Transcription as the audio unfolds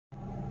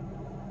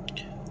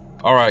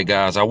All right,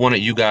 guys, I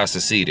wanted you guys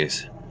to see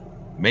this.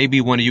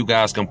 Maybe one of you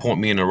guys can point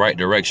me in the right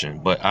direction,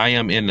 but I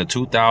am in the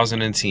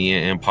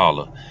 2010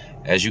 Impala.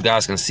 As you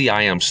guys can see,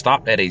 I am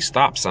stopped at a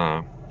stop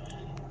sign,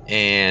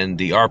 and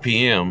the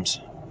RPMs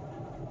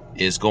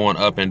is going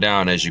up and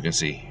down, as you can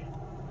see.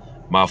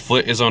 My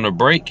foot is on the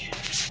brake,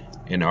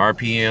 and the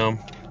RPM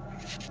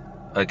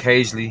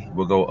occasionally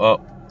will go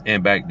up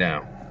and back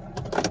down.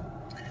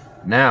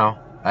 Now,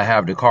 I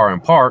have the car in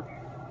park.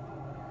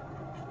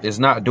 It's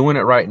not doing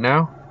it right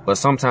now, but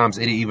sometimes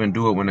it'll even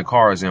do it when the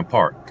car is in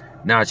park.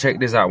 Now check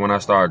this out when I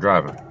start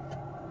driving.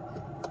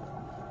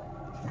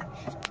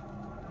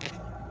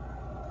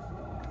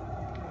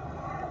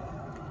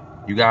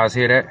 You guys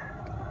hear that?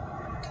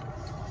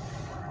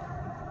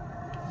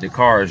 The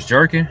car is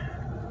jerking.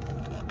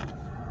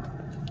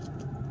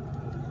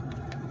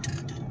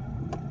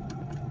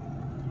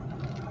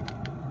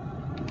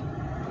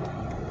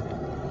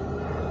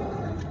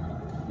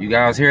 You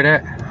guys hear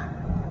that?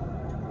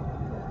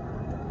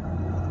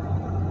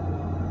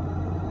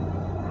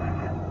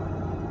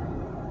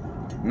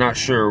 Not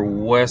sure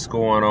what's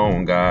going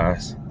on,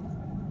 guys.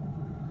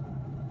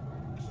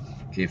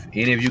 If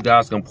any of you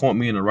guys can point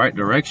me in the right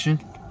direction,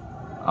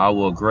 I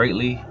will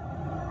greatly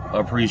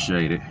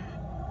appreciate it.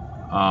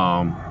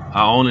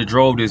 I only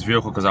drove this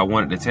vehicle because I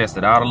wanted to test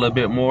it out a little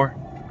bit more.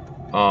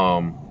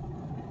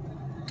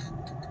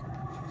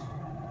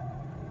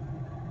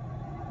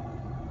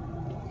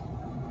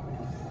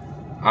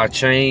 I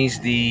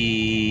changed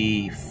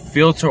the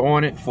filter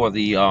on it for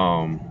the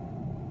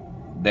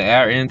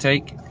air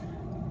intake,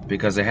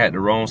 because it had the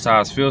wrong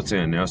size filter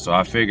in there. So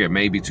I figured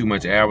maybe too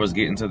much air was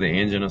getting to the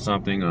engine or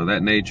something of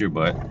that nature.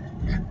 But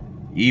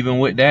even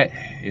with that,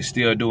 it's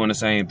still doing the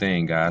same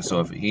thing, guys. So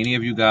if any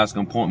of you guys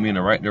can point me in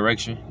the right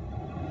direction.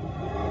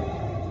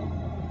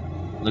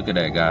 Look at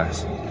that,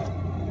 guys.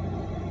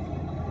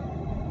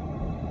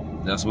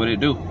 That's what it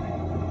do.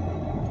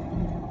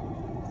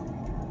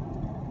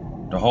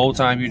 The whole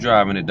time you're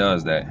driving, it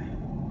does that.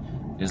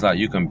 It's like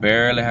you can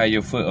barely have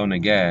your foot on the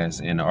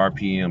gas and the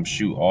RPM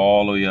shoot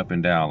all the way up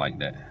and down like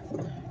that.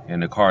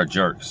 And the car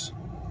jerks.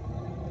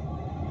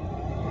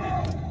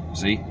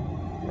 See?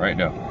 Right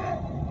there.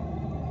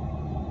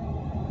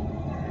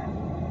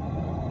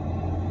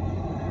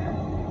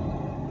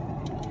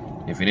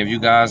 If any of you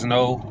guys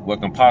know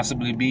what can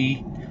possibly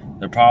be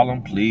the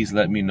problem, please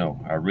let me know.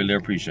 I really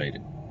appreciate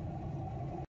it.